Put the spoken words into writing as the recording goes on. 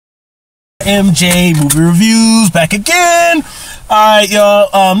MJ Movie Reviews back again. Alright,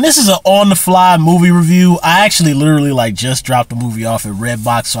 y'all, this is an on-the-fly movie review. I actually literally just dropped the movie off at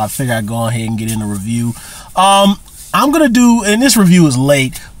Redbox, so I figured I'd go ahead and get in a review. I'm gonna do, and this review is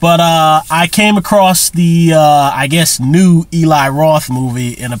late, but I came across the I guess new Eli Roth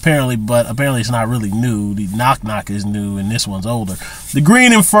movie, and apparently it's not really new. The Knock Knock is new and this one's older. The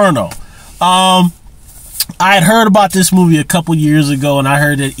Green Inferno. I had heard about this movie a couple years ago, and I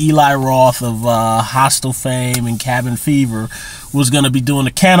heard that Eli Roth of Hostel fame and Cabin Fever was going to be doing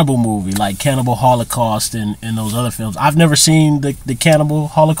a cannibal movie, like Cannibal Holocaust and those other films. I've never seen the Cannibal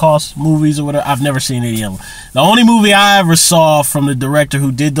Holocaust movies or whatever. I've never seen any of them. The only movie I ever saw from the director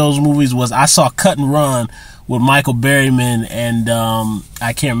who did those movies was I saw Cut and Run with Michael Berryman and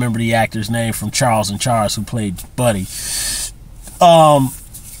I can't remember the actor's name from Charles and Charles who played Buddy.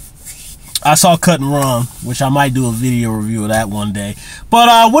 I saw Cut and Run, which I might do a video review of that one day.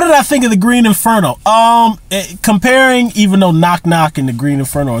 But what did I think of the Green Inferno? Comparing, even though Knock Knock and the Green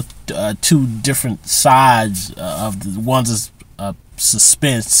Inferno are two different sides of the one's is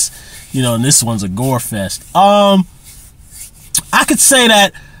suspense, and this one's a gore fest. I could say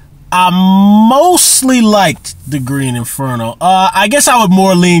that I mostly liked the Green Inferno. I guess I would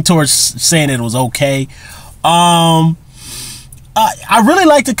more lean towards saying that it was okay. I really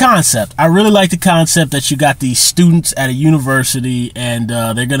like the concept. I really like the concept that you got these students at a university, and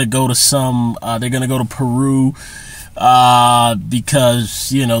they're gonna go to they're gonna go to Peru because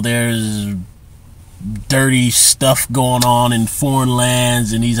there's dirty stuff going on in foreign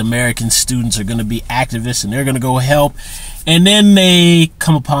lands, and these American students are gonna be activists, and they're gonna go help. And then they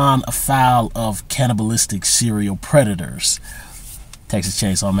come upon a foul of cannibalistic serial predators. Texas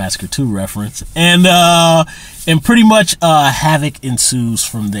Chainsaw Massacre 2 reference, and pretty much havoc ensues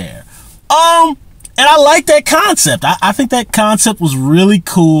from there. And I like that concept. I think that concept was really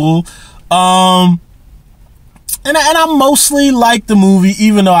cool. And I mostly like the movie,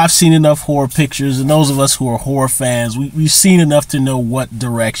 even though I've seen enough horror pictures, and those of us who are horror fans, we've seen enough to know what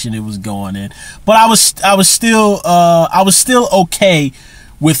direction it was going in. But I was still okay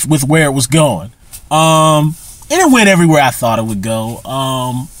with where it was going. And it went everywhere I thought it would go.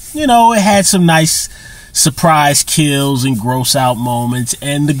 It had some nice surprise kills and gross out moments,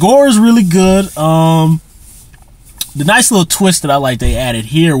 and the gore is really good. The nice little twist that I like they added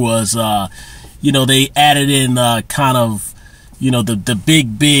here was, they added in kind of, the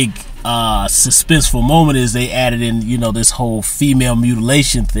big suspenseful moment is they added in, this whole female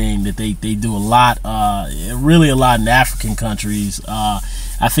mutilation thing that they do a lot, really a lot in African countries.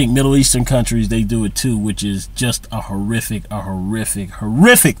 I think Middle Eastern countries, they do it too, which is just a horrific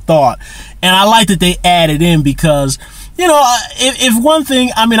thought. And I like that they added in because, if one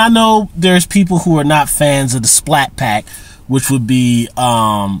thing, I know there's people who are not fans of the Splat Pack, which would be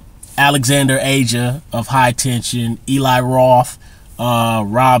Alexander Aja of High Tension, Eli Roth,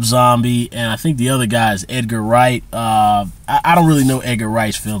 Rob Zombie, and I think the other guy is Edgar Wright. I don't really know Edgar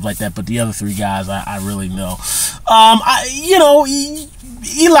Wright's films like that, but the other three guys I really know.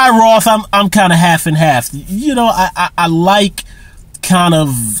 Eli Roth, I'm kind of half and half. I like kind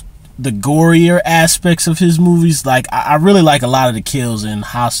of the gorier aspects of his movies. Like I really like a lot of the kills in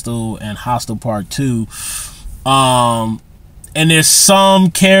Hostel and Hostel Part 2. And there's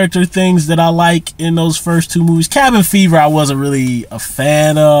some character things that I like in those first two movies. Cabin Fever, I wasn't really a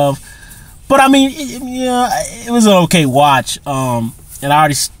fan of, but it was an okay watch. And I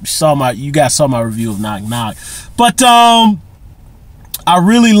already saw you guys saw my review of Knock Knock, but I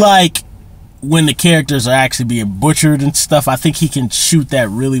really like when the characters are actually being butchered and stuff. I think he can shoot that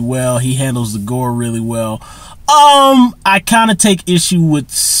really well. He handles the gore really well. I kind of take issue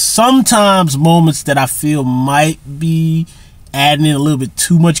with sometimes moments that I feel might be adding in a little bit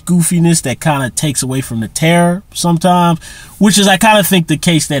too much goofiness that kind of takes away from the terror sometimes, which is I kind of think the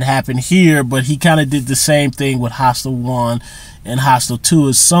case that happened here, but he kind of did the same thing with Hostel 1 and Hostel 2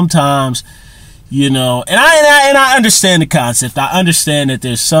 is sometimes, and I understand the concept. I understand that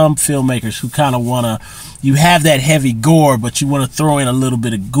there's some filmmakers who kind of want to, you have that heavy gore, but you want to throw in a little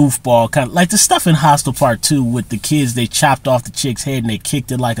bit of goofball, kind of like the stuff in Hostel Part 2 with the kids, they chopped off the chick's head and they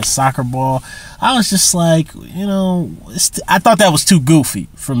kicked it like a soccer ball. I was just like, I thought that was too goofy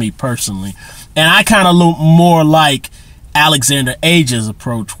for me personally. And I kind of look more like Alexander Aja's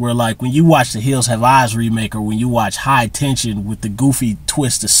approach, where like when you watch the Hills Have Eyes remake or when you watch High Tension with the goofy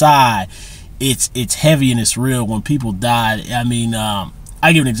twist aside, it's heavy and it's real. When people die,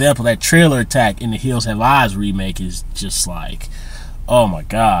 I give an example. That trailer attack in the Hills Have Eyes remake is just like, oh my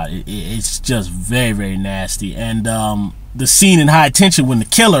god, it's just very, very nasty. And the scene in High Tension when the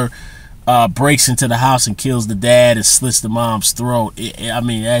killer breaks into the house and kills the dad and slits the mom's throat. I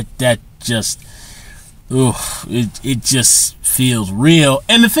mean, that just, it just feels real.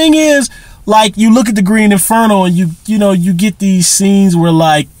 And the thing is, like, you look at the Green Inferno and you get these scenes where,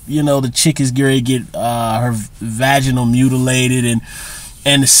 like, the chick is going to get her vaginal mutilated,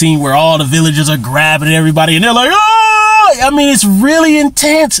 and the scene where all the villagers are grabbing everybody and they're like, oh! I mean, it's really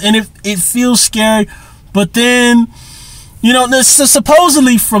intense and it feels scary. But then, so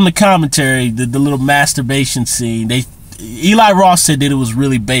supposedly from the commentary, the little masturbation scene, Eli Roth said that it was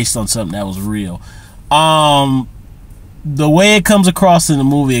really based on something that was real. The way it comes across in the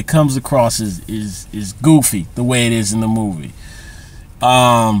movie, it comes across is goofy the way it is in the movie.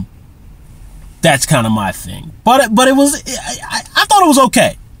 That's kind of my thing. But it was, I thought it was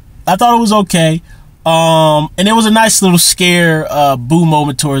okay. I thought it was okay. And it was a nice little scare boo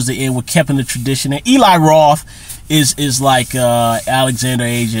moment towards the end, with keeping the tradition. And Eli Roth is like Alexander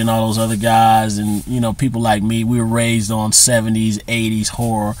Aja and all those other guys, and people like me. We were raised on 70s, 80s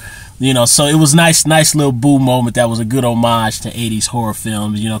horror. So it was nice little boo moment that was a good homage to 80s horror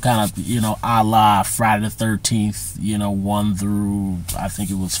films, kind of, a la Friday the 13th, 1 through, I think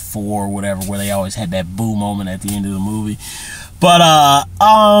it was 4 or whatever, where they always had that boo moment at the end of the movie. But,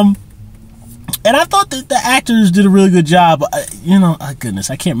 and I thought that the actors did a really good job. Goodness,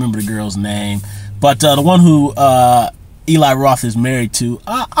 I can't remember the girl's name, but the one who Eli Roth is married to,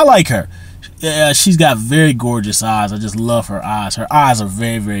 I like her. She's got very gorgeous eyes. I just love her eyes. Her eyes are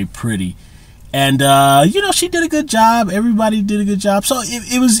very, very pretty. And, she did a good job. Everybody did a good job. So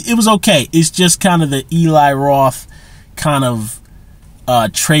it was okay. It's just kind of the Eli Roth kind of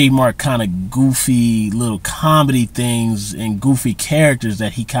trademark kind of goofy little comedy things and goofy characters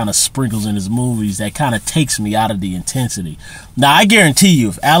that he kind of sprinkles in his movies that kind of takes me out of the intensity. Now, I guarantee you,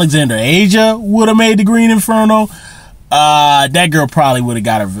 if Alexander Aja would have made the Green Inferno, that girl probably would have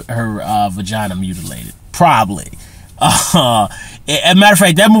got her vagina mutilated. Probably. As a matter of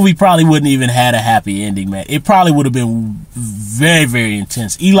fact, that movie probably wouldn't even had a happy ending, man. It probably would have been very, very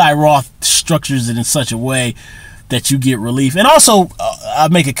intense. Eli Roth structures it in such a way that you get relief. And also, I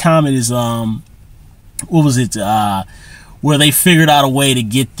make a comment is, what was it? Where they figured out a way to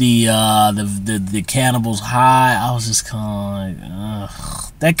get the cannibals high. I was just kind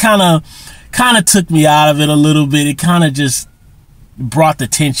of that kind of took me out of it a little bit. It kind of just brought the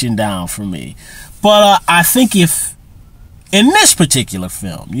tension down for me. But I think if in this particular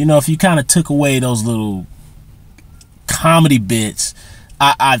film, if you kind of took away those little comedy bits,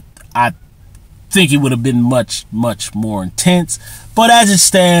 I think it would have been much, much more intense. But as it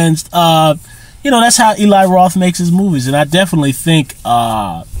stands, that's how Eli Roth makes his movies, and I definitely think it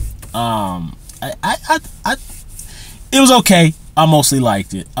was okay. I mostly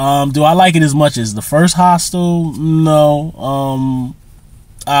liked it. Do I like it as much as the first Hostel? No.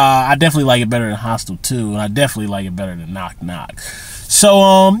 I definitely like it better than Hostel 2, and I definitely like it better than Knock Knock.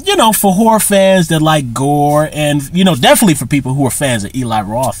 So, for horror fans that like gore, and, definitely for people who are fans of Eli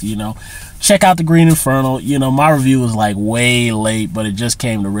Roth, check out the Green Inferno. My review was like way late, but it just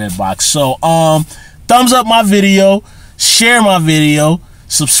came to Redbox. So, thumbs up my video, share my video,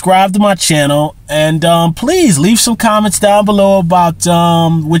 subscribe to my channel, and please leave some comments down below about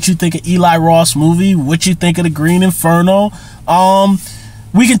what you think of Eli Roth's movie, what you think of the Green Inferno.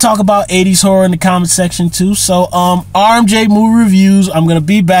 We can talk about 80s horror in the comment section too. So RMJ Movie Reviews, I'm going to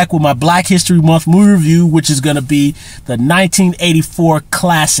be back with my Black History Month movie review, which is going to be the 1984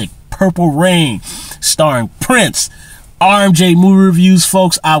 classic Purple Rain, starring Prince. RMJ Movie Reviews,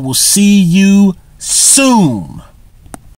 folks. I will see you soon.